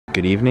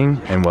Good evening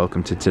and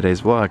welcome to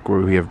today's vlog where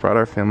we have brought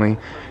our family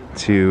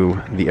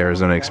to the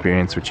Arizona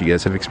experience, which you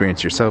guys have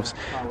experienced yourselves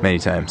many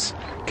times.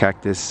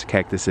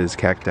 Cactuses,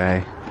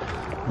 cacti,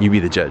 you be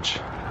the judge.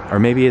 Or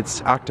maybe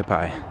it's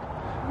octopi,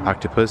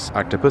 octopuses.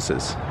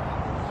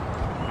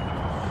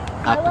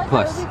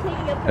 Octopus.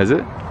 Is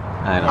it?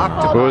 I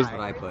don't know. What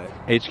I put.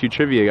 HQ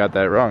Trivia got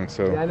that wrong,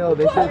 so. Yeah, I know,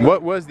 they said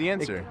what was the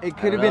answer? It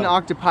could have been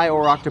octopi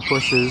or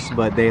octopuses,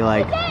 but they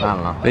I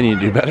don't know. They need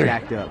to do better.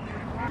 Jacked up.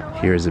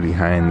 Here's the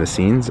behind the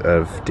scenes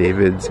of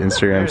David's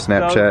Instagram,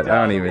 Snapchat.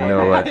 I don't even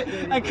know what.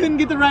 I couldn't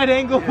get the right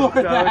angle for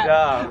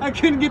that. I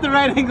couldn't get the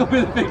right angle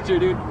for the picture,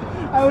 dude.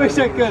 I wish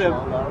I could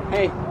have.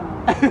 Hey.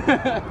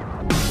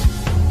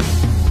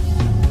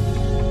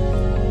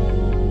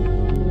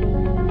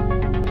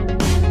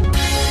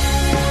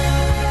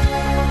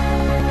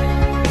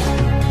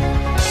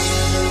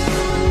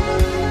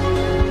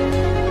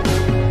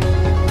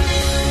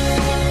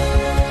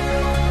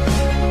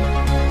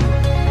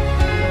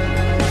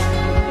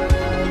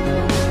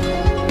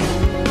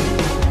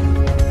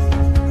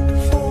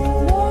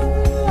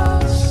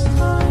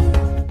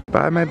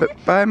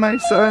 Bye my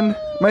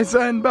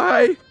son,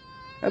 bye.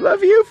 I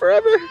love you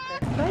forever.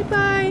 Bye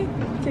bye.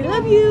 I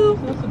love you.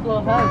 Supposed to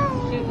blow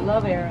hugs. Shoot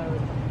love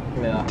arrows.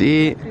 Yeah.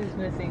 D. Who's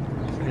missing?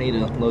 I need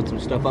to load some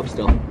stuff up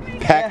still.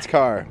 Packed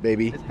car,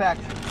 baby. It's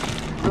packed.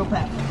 Real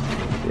packed.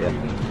 Yeah.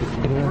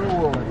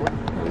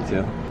 Me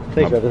too.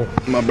 Thanks, brother.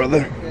 My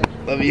brother.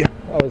 Love you.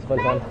 Always fun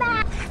time.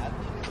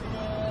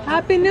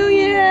 Happy New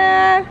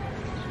Year.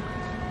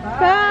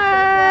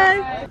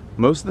 Bye.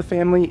 Most of the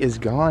family is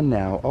gone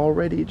now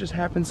already. It just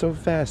happened so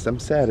fast. I'm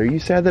sad. Are you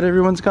sad that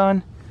everyone's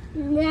gone?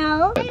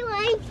 No. I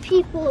like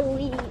people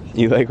leave.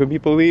 You like when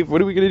people leave?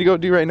 What are we gonna go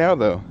do right now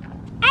though?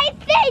 Ice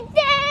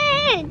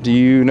skating! Do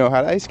you know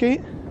how to ice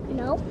skate?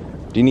 No.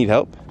 Do you need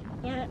help?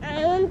 Yeah,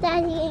 I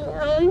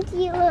want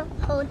you to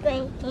hold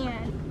my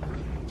hand.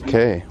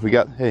 Okay, we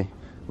got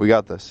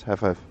this. High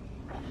five.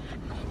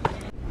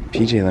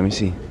 PJ, let me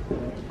see.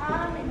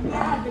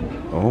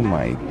 Oh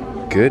my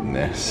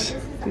goodness.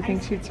 Do you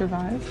think she'd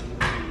survive?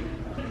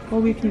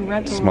 Well, we can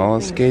rent the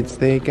Smallest skates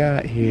they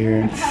got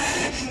here. Do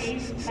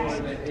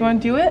you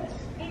want to do it?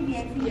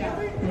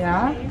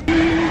 Yeah?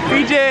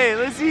 PJ,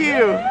 let's see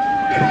you.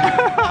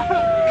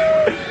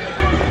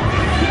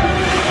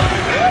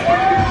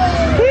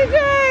 PJ!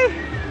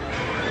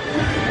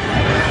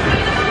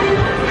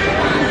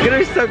 Look at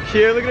her, so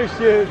cute. Look at her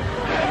shoes.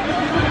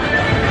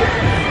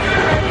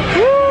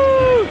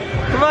 Woo!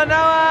 Come on,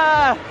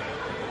 Noah!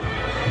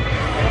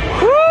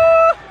 Woo!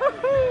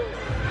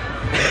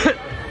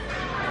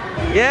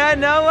 Yeah,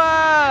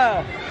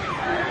 Noah!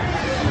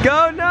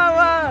 Go,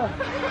 Noah!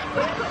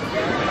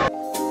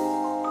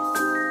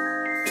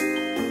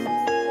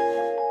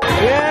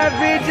 Yeah,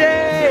 PJ!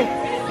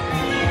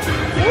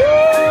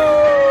 Woo!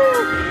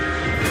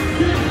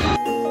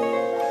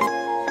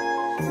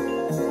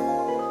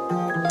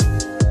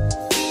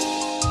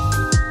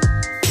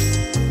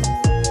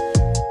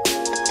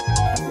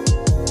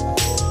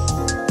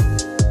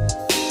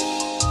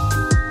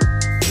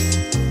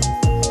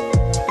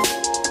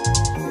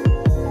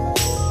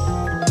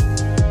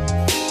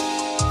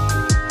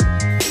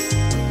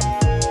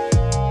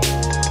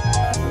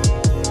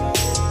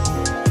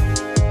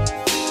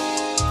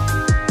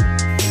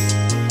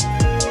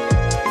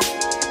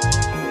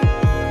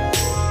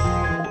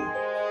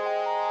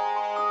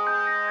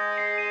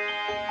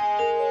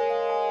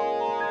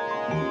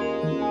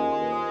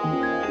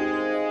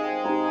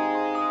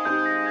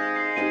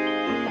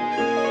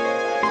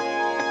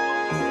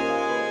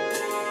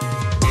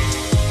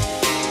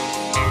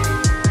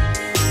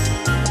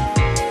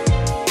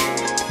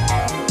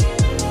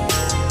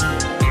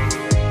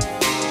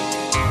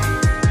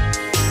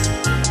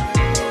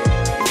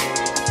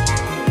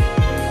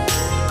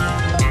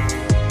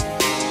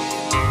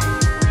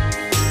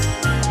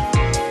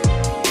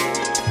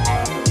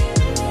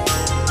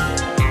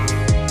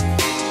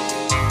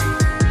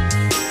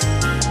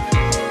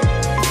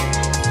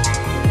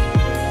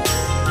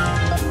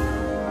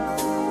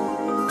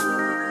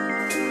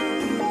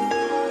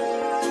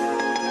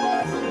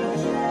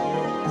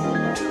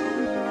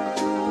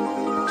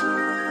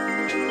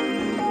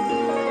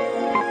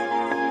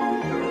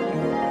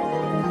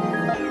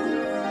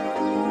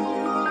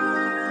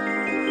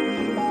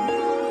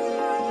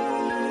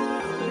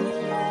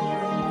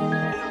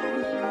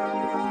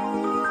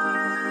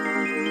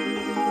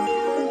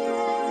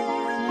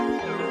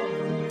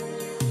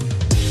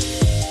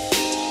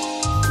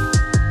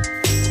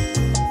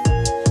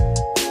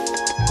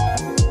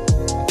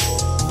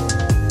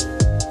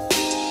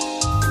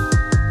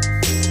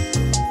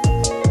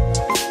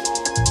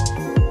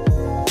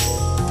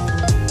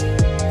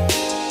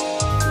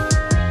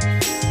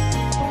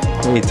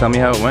 Hey, tell me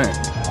how it went.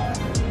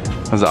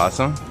 Was it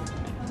awesome?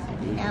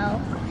 No.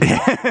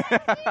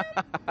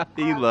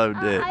 He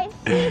loved it. I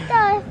see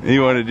the. He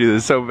wanted to do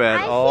this so bad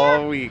I see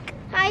all a- week.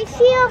 I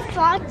see a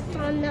fox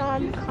on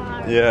the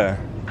car. Yeah.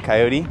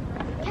 Coyote?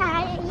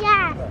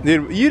 Yeah.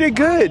 Dude, you did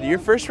good. Your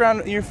first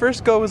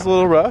go was a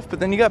little rough, but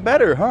then you got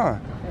better, huh?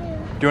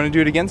 Do you want to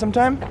do it again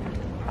sometime?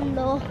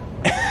 No.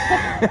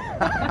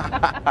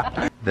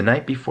 The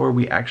night before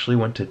we actually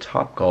went to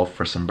Topgolf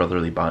for some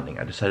brotherly bonding.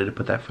 I decided to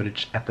put that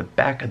footage at the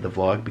back of the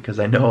vlog because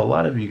I know a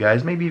lot of you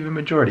guys, maybe even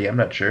majority, I'm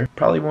not sure,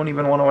 probably won't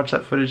even want to watch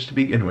that footage to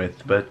begin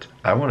with, but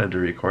I wanted to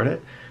record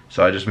it,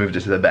 so I just moved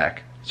it to the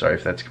back. Sorry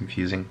if that's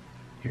confusing.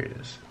 Here it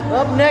is.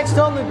 Up next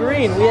on the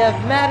green, we have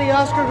Matty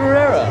Oscar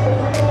Guerrero.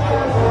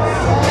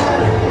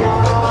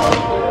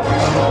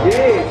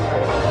 Yeah.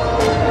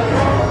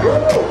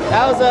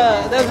 That was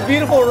a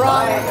beautiful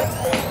ride.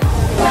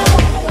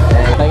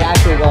 Like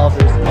actual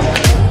golfers.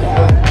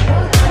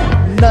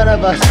 None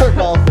of us are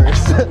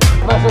golfers. None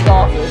of us are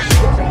golfers.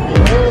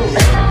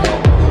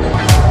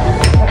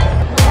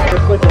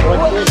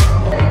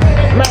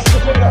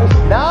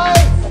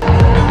 Nice!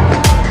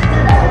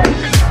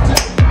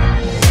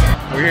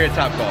 We're here at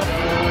Topgolf,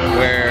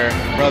 where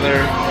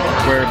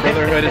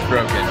brotherhood is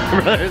broken.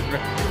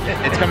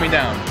 It's coming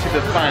down to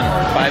the final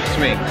 5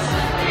 swings.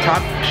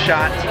 Top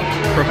shot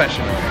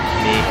professional.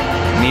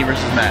 Me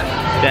versus Matt.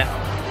 Yeah.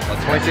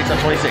 26 on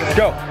 26.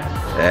 Go!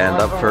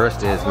 And up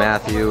first is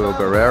Matthew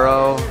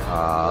Guerrero.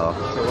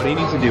 So what he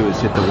needs to do is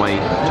hit the white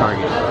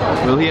target.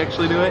 Will he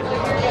actually do it?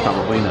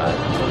 Probably not.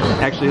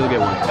 Actually, he'll get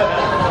one.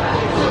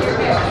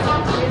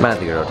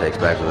 Matthew Guerrero takes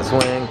back with a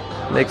swing,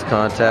 makes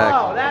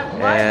contact,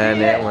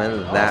 and it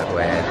went that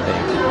way, I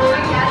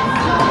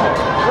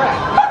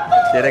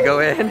think. Did it go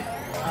in?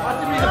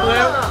 Watch me the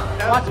blue.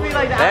 Watch me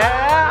like that.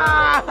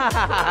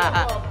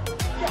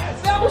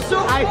 That was so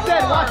I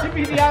said watch it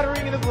be the outer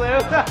ring of the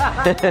blue.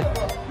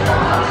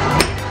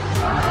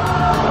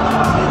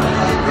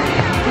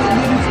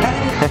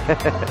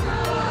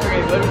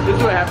 Okay, this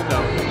is what happened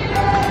though.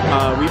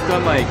 We've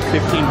done like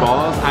 15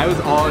 balls. I was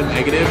all in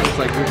negative, just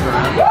like moving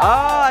around.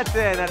 Oh, that's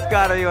in. That's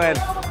gotta be in.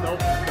 Nope.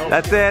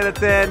 That's in.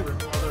 That's in.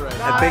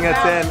 I think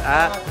that's in.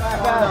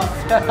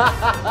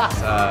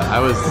 I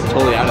was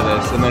totally out of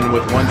this, and then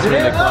with one swing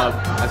of the club,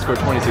 I scored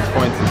 26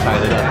 points and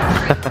tied it up.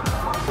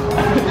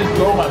 Just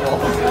blow my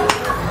balls.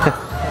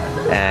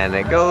 And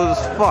it goes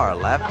far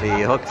left.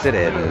 He hooks it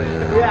in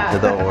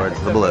towards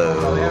the blue.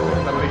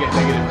 I'm gonna get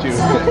 -2.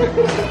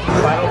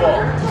 Final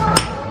ball.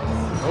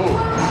 Ooh,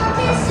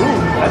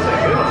 that's a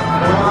good one.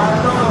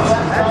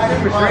 That's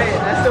super straight.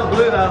 That's still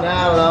blue though. I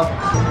don't know.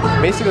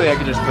 Basically, I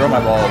could just throw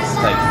my balls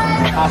like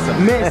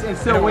awesome, Miss and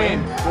still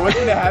win. But what's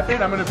gonna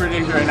happen? I'm gonna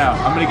predict right now.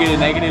 I'm gonna get a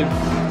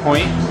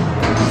 -point,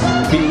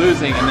 be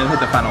losing, and then hit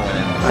the final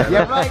win.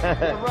 Yeah, right.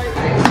 Yeah, right.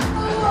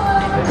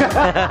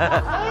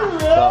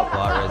 So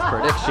far, his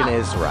prediction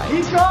is right.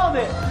 He called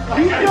it.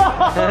 He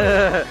called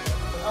it.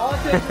 All it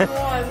takes is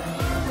one.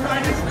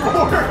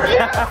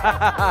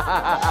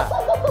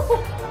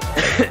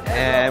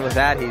 And with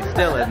that, he's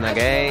still in the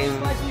game.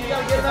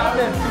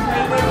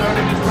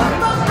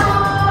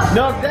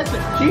 No, that's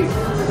just cheap.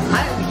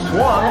 I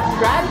swung. That's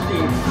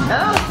strategy.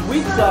 That was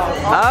weak sauce.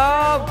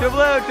 Oh, to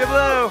blue, to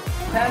blue.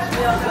 Pass me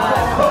outside.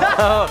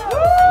 Oh,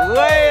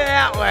 way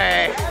that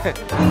way.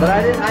 But I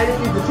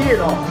didn't use the tee at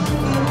all.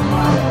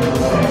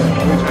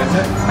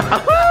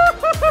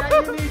 Now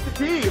you need the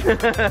tee. Get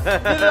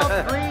it off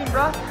the green,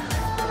 bro.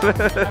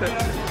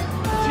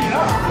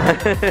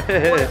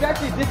 Well, it's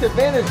actually a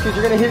disadvantage because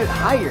you're gonna hit it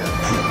higher.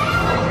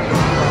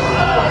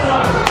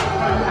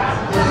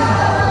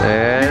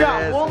 There You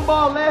got one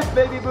ball left,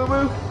 baby boo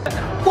boo.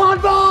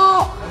 One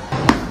ball!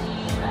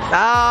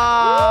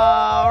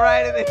 Oh,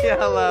 right in the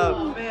yellow.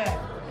 Oh, man.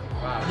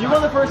 You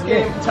won the first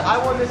game. I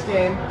won this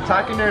game.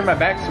 Talking during my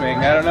backswing,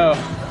 I don't know.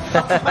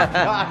 Oh my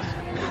gosh.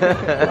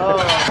 Oh.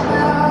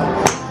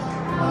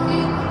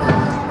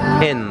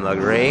 In the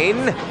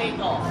green.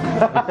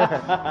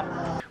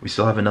 We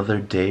still have another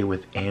day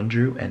with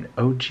Andrew and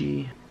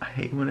OG. I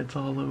hate when it's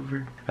all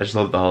over. I just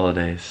love the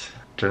holidays.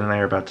 Jen and I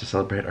are about to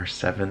celebrate our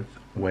 7th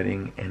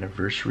wedding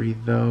anniversary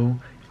though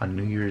on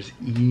New Year's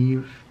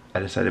Eve. I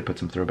decided to put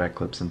some throwback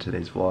clips in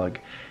today's vlog,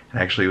 and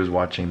I actually was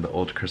watching the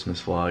old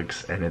Christmas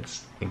vlogs, and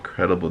it's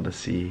incredible to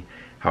see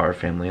how our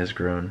family has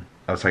grown.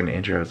 I was talking to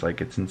Andrew, I was like,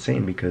 it's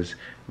insane because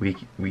we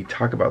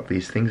talk about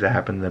these things that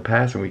happened in the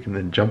past and we can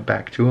then jump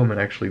back to them and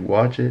actually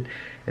watch it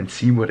and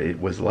see what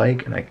it was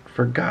like, and I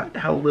forgot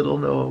how little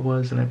Noah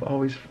was, and I've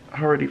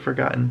already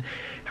forgotten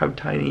how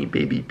tiny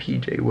baby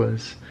PJ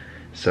was.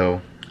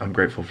 So I'm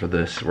grateful for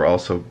this. We're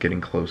also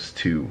getting close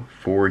to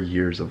 4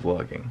 years of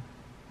vlogging.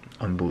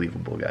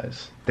 Unbelievable,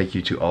 guys. Thank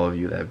you to all of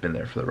you that have been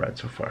there for the ride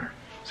so far.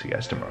 See you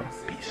guys tomorrow.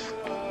 Peace.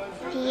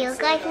 See you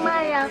guys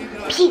tomorrow.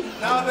 Peace.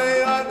 Now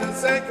they ought to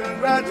say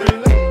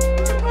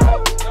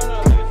congratulations.